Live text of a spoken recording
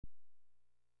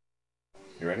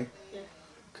You ready? Yeah.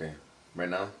 Okay. Right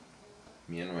now,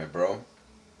 me and my bro,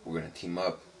 we're gonna team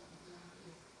up,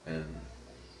 and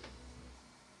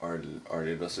our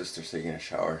little sister's taking a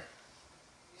shower.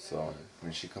 So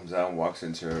when she comes out and walks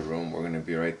into her room, we're gonna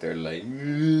be right there like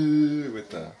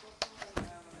with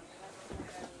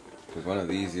one of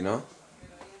these, you know,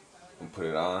 and put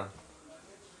it on.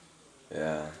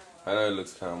 Yeah, I know it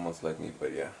looks kind of almost like me,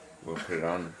 but yeah, we'll put it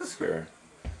on and scare her.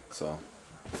 So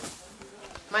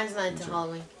Mine's not until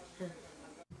Halloween.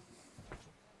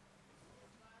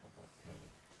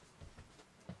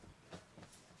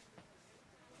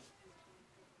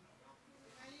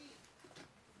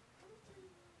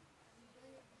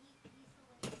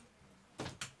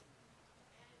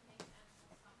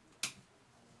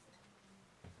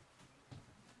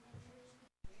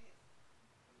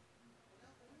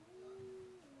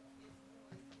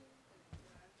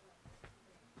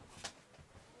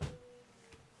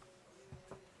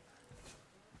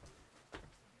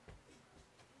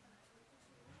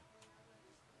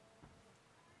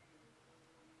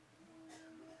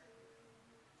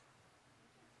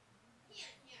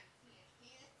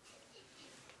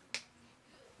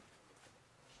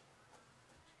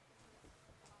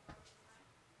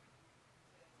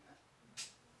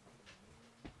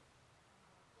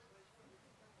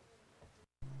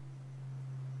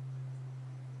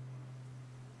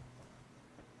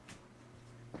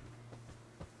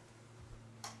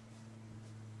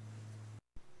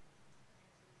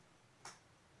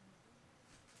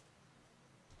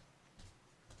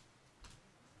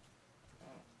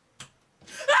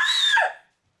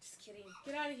 Just kidding.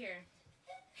 Get out of here.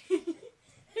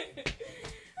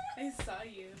 I saw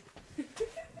you.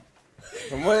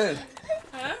 from when?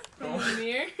 Huh? From the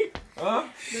mirror? Huh?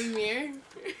 The mirror?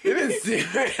 You didn't see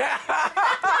me.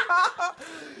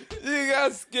 You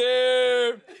got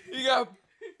scared. You got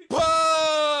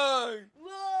punked.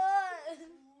 What?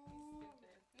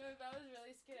 No, that was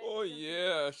really scary. Oh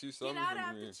yeah, she saw Get me out from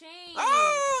of me. the chain.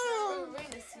 Ah! We're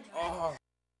gonna see. Oh.